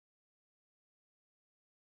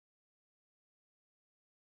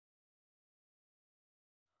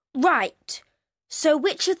Right. So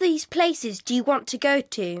which of these places do you want to go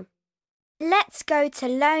to? Let's go to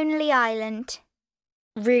Lonely Island.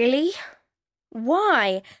 Really?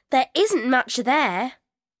 Why? There isn't much there.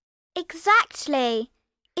 Exactly.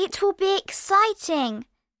 It will be exciting.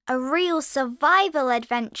 A real survival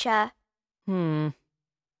adventure.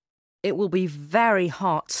 It will be very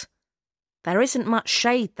hot. There isn't much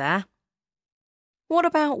shade there. What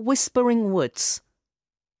about Whispering Woods?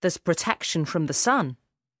 There's protection from the sun.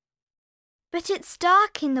 But it's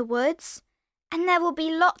dark in the woods, and there will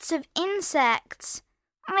be lots of insects.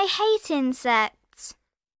 I hate insects.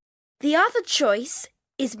 The other choice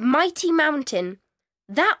is Mighty Mountain.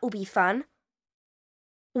 That will be fun.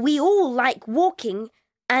 We all like walking,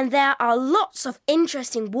 and there are lots of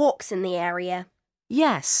interesting walks in the area.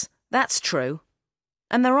 Yes, that's true.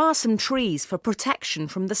 And there are some trees for protection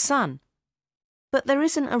from the sun. But there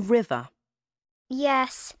isn't a river.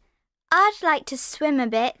 Yes, I'd like to swim a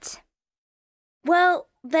bit. Well,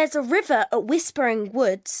 there's a river at Whispering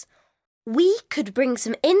Woods. We could bring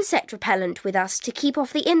some insect repellent with us to keep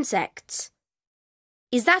off the insects.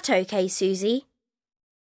 Is that okay, Susie?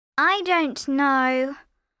 I don't know.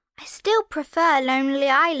 I still prefer Lonely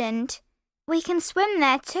Island. We can swim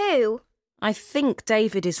there too. I think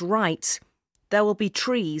David is right. There will be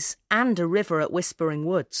trees and a river at Whispering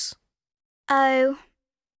Woods. Oh,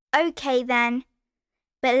 okay then.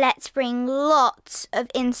 But let's bring lots of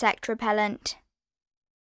insect repellent.